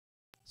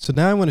So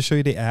now I want to show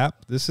you the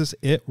app. This is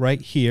it right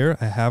here.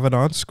 I have it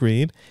on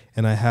screen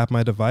and I have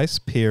my device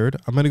paired.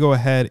 I'm going to go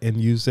ahead and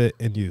use it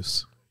in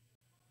use.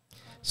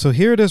 So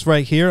here it is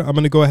right here. I'm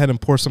going to go ahead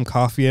and pour some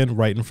coffee in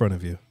right in front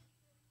of you.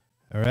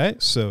 All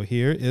right, so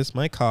here is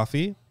my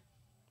coffee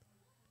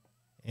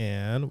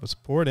and what's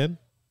poured in.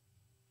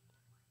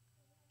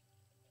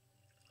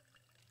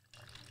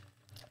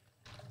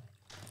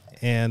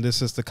 And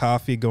this is the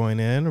coffee going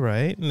in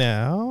right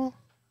now.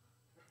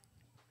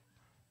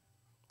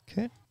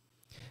 Okay.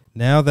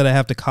 Now that I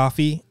have the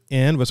coffee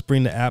in, let's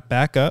bring the app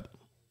back up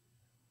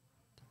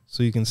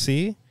so you can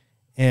see.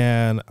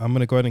 And I'm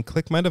going to go ahead and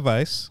click my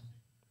device.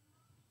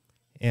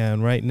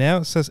 And right now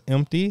it says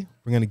empty.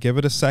 We're going to give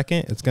it a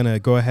second. It's going to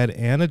go ahead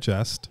and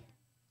adjust.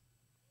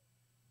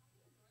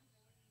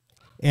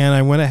 And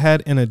I went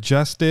ahead and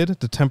adjusted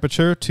the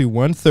temperature to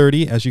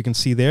 130. As you can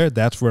see there,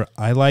 that's where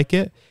I like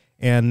it.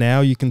 And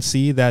now you can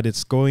see that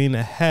it's going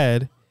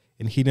ahead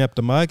and heating up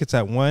the mug. It's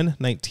at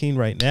 119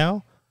 right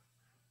now.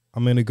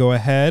 I'm going to go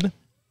ahead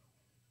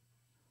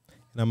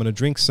and I'm going to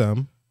drink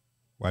some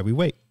while we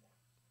wait.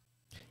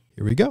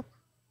 Here we go.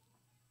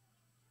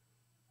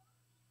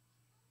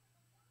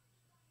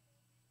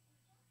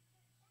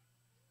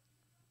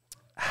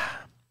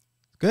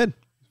 Good.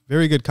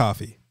 Very good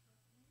coffee.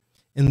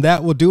 And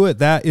that will do it.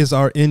 That is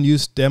our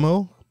in-use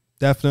demo.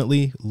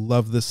 Definitely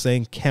love this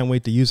thing. Can't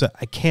wait to use it.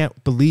 I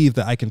can't believe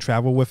that I can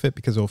travel with it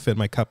because it will fit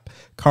my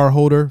car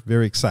holder.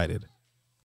 Very excited.